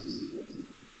from him.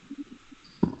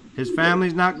 His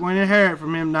family's not going to inherit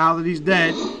from him now that he's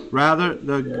dead. Rather,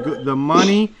 the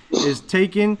money is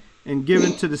taken and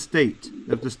given to the state.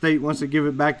 If the state wants to give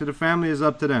it back to the family, it's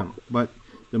up to them. But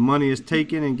the money is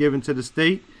taken and given to the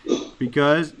state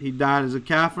because he died as a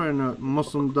kafir, and a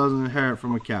Muslim doesn't inherit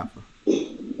from a kafir.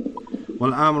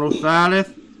 والأمر الثالث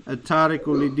التارك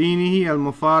لدينه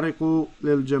المفارق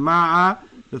للجماعة.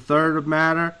 The third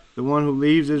matter, the one who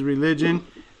leaves his religion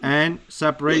and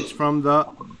separates from the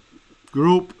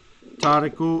group.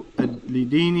 تارك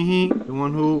لدينه, the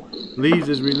one who leaves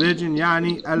his religion,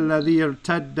 يعني الذي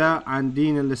ارتد عن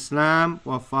دين الإسلام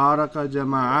وفارق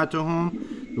جماعتهم,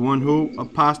 the one who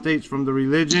apostates from the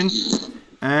religion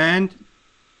and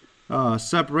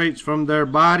separates from their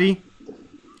body,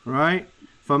 right?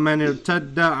 فمن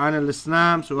ارتد عن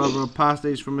الإسلام, so whoever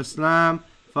apostates from Islam,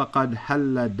 فقد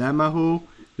حل دمه,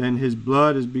 then his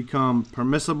blood has become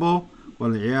permissible,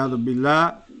 والعياذ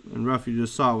بالله, and refuge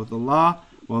is sought with Allah,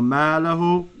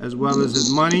 وماله, as well as his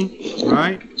money,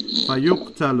 right?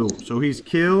 فيقتل, so he's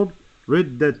killed,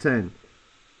 riddatan,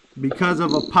 because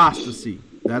of apostasy.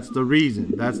 That's the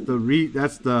reason. That's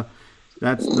the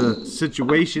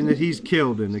situation that he's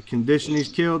killed in. The condition he's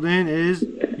killed in is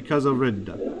because of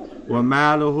ridda.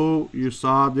 وَمَالُهُ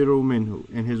يُصَادِرُ مِنْهُ,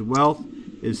 and his wealth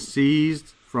is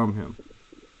seized from him.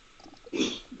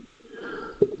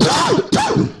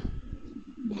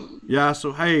 Ya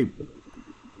Suhaib,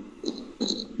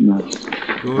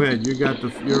 go ahead.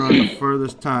 You're on the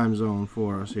furthest time zone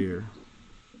for us here.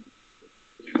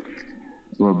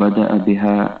 وبدأ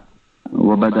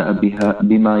بها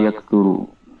بما يكثر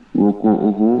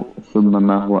وقوعه ثم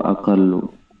ما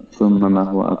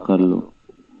هو أقل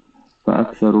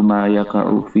فأكثر ما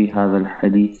يقع في هذا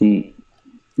الحديث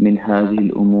من هذه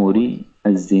الأمور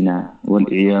الزنا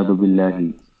والعياذ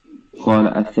بالله. قال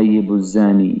الثيب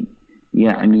الزاني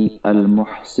يعني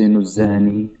المحسن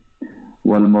الزاني،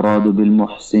 والمراد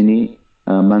بالمحسن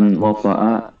من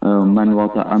وطأ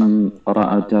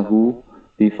امرأته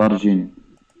في فرج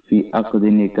في عقد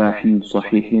نكاح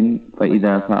صحيح،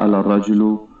 فإذا فعل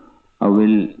الرجل أو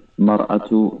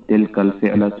المرأة تلك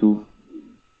الفعلة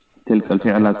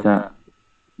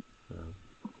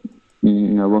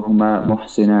وهما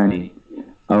محسنان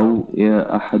أو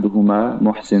أحدهما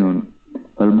محسن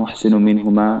فالمحسن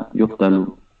منهما يقتل.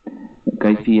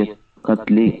 كيفية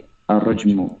قتل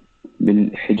الرجم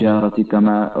بالحجارة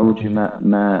كما أوجم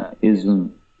مائز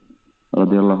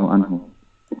رضي الله عنه.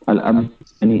 الأمر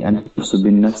يعني النفس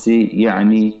بالنفس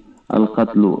يعني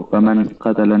القتل، فمن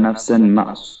قتل نفسا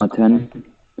معصومة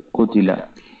قتل.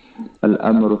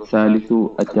 الأمر الثالث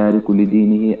التارك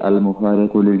لدينه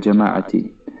المفارق للجماعة.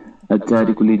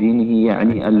 التارك لدينه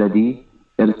يعني الذي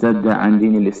ارتد عن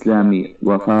دين الإسلام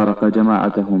وفارق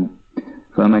جماعتهم،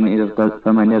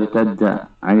 فمن ارتد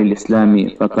عن الإسلام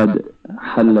فقد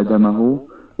حل دمه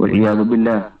والعياذ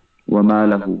بالله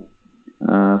وماله،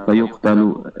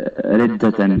 فيقتل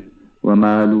ردة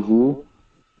وماله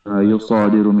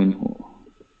يصادر منه.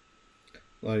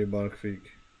 Allah Yubarak Feek.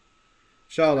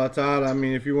 Inshallah ta'ala, I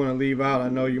mean, if you want to leave out, I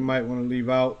know you might want to leave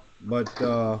out, but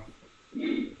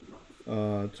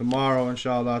tomorrow,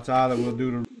 inshallah ta'ala, we'll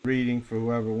do the reading for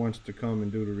whoever wants to come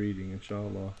and do the reading,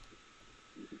 inshallah.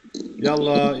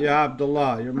 Yallah, Ya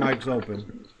Abdullah, your mic's open.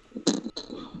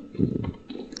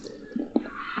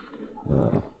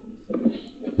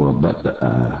 وبدأ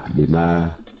بما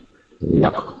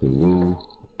يقتل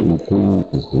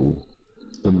وقوعه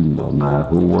ثم ما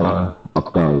هو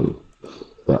أقل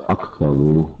فأكثر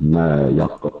ما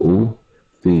يقع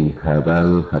في هذا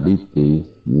الحديث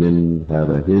من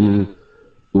هذه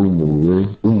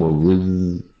أمور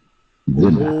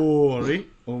الزنا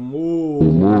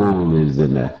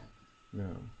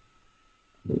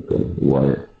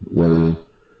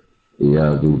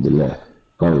والعياذ بالله.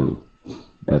 قال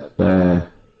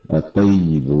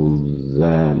الطيب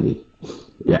الزاني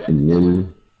يعني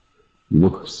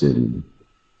المحسن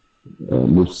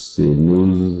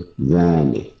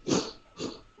الزاني،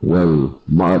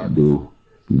 والمراد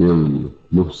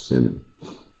بالمحسن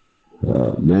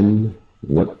من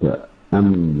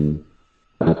وتأمته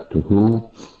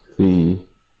في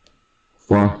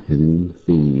فرح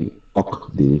في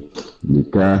عقد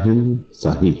نكاح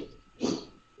صحيح،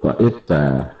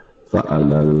 فإذا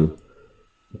فعل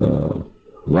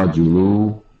الرجل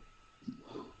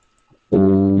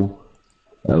أو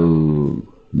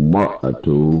المرأة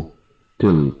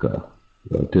تلك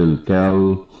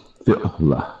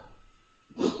الفعلة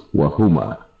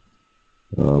وهما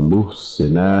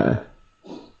محسنان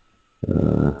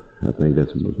I think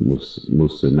that's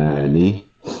محسنان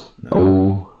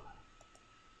أو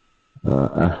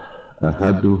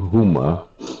أحدهما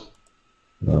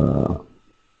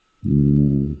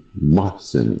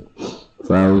محسن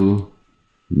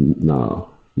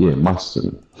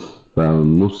محسن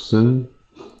فالمحسن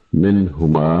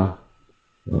منهما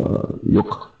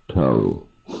يقتل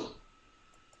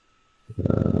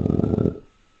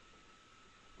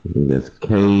that's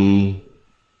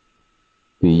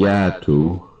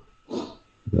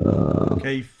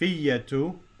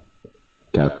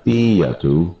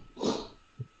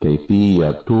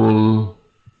كيفية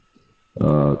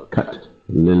القتل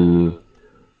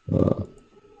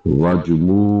للرجم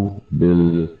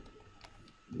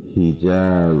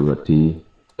بالحجارة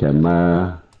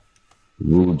كما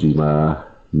رجم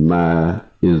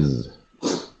ماعز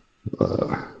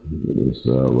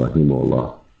رحمه الله.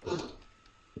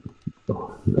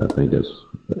 I think that's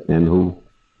أنه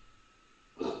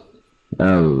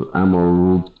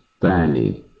الأمر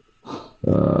الثاني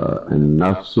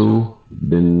النفس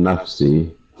بالنفس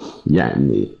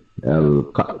يعني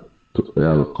القتل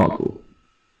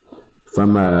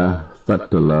فما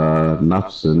قتل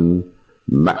نفسا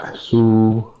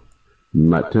معصومة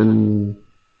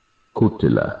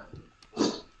قتل.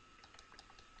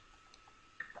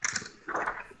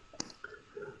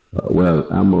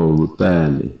 والأمر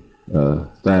الثاني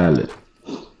ثالث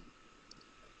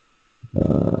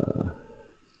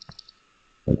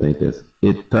I think that's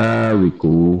التارك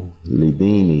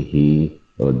لدينه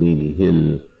ودينه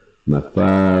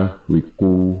المفارق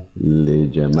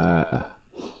لجماعة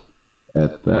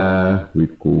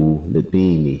التارك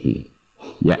لدينه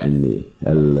يعني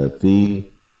الذي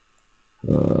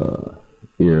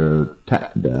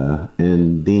ارتد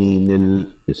عن دين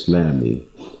الإسلام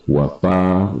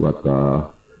وفارق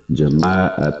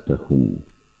جماعتهم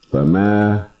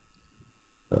فما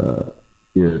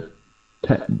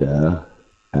ارتد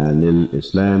عن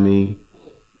الإسلام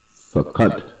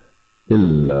فقد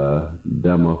إلا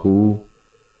دمه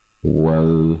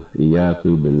والعياذ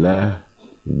بالله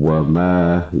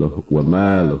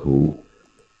وماله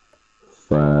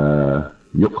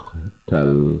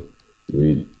فيقتل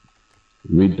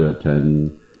ردة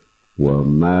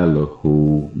وماله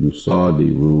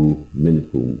يصادر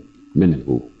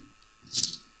منه.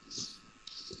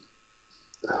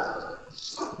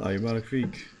 Allah Barak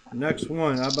Feek. Next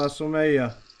one, Abba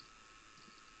Sumayya.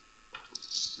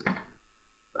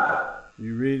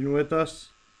 You reading with us?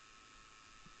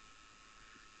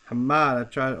 Hamad, I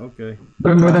tried, okay.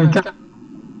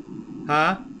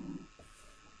 Huh?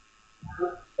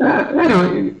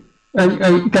 Anyway,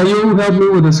 can you help me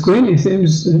with the screen? It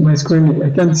seems my screen, I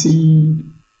can't see.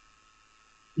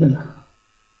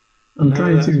 I'm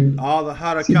trying to all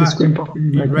the see the screen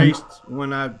properly. Erased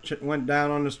when I went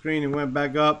down on the screen and went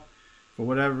back up. For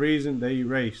whatever reason, they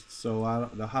erased. So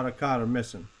the harakat are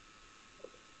missing.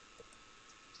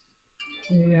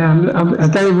 Yeah, I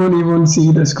can't even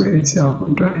see the screen itself.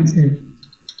 I'm trying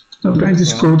to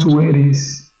scroll to where it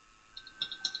is.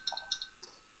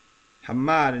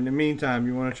 Hamad, in the meantime,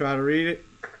 you want to try to read it?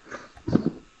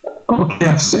 Okay,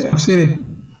 I've seen it.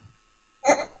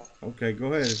 Okay, go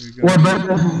ahead. If you go.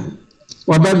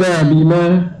 وبدأ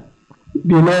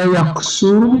بما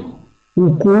يقصر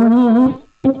وقوعه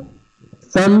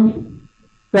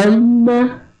ثم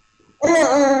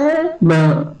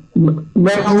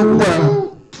ما هو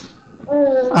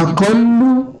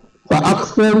أقل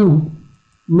فأكثر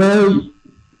ما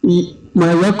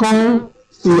يقع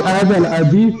في هذا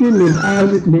الحديث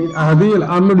من هذه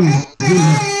الأمر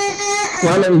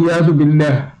والعياذ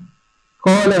بالله.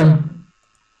 قال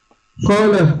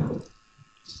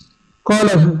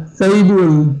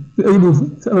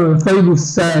سيد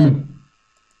الثاني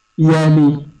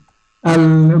يعني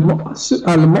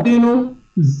المؤمن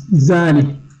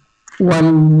زاني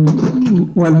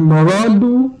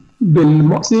والمراد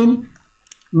بالمحسن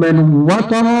من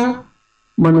وطأ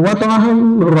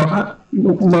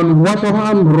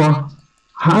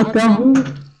امرأته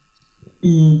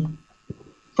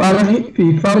في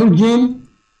فرج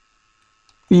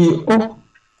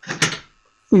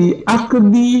في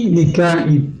عقد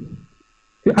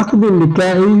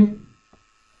نكاح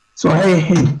صحيح.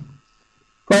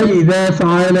 فإذا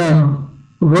فعل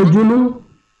الرجل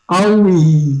أو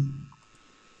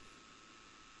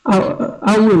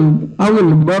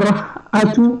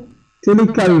المرأة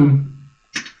تلك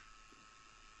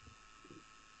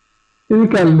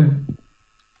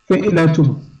فعلة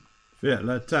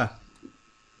فعلته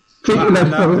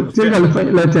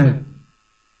فعلتان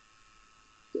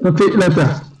فعلته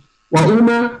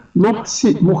وهما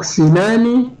محسنان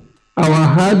أو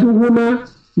أحدهما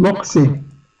محسن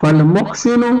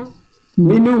فالمحسن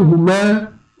منهما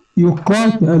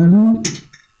يقاتل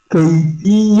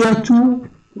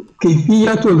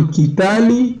كيفية القتال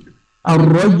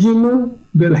الرجم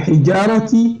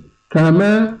بالحجارة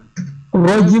كما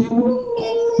رجم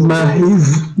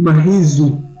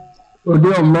مهز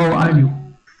رضي الله عنه.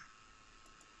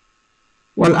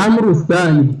 والأمر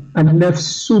الثاني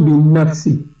النفس بالنفس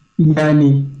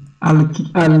يعني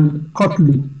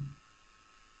القتل،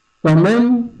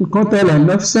 فمن قتل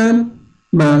نفسا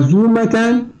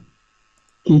معزومة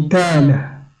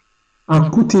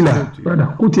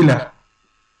قتل.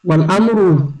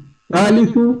 والأمر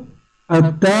الثالث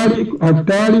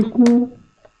التارك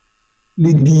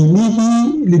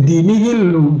لدينه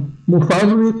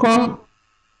المفرق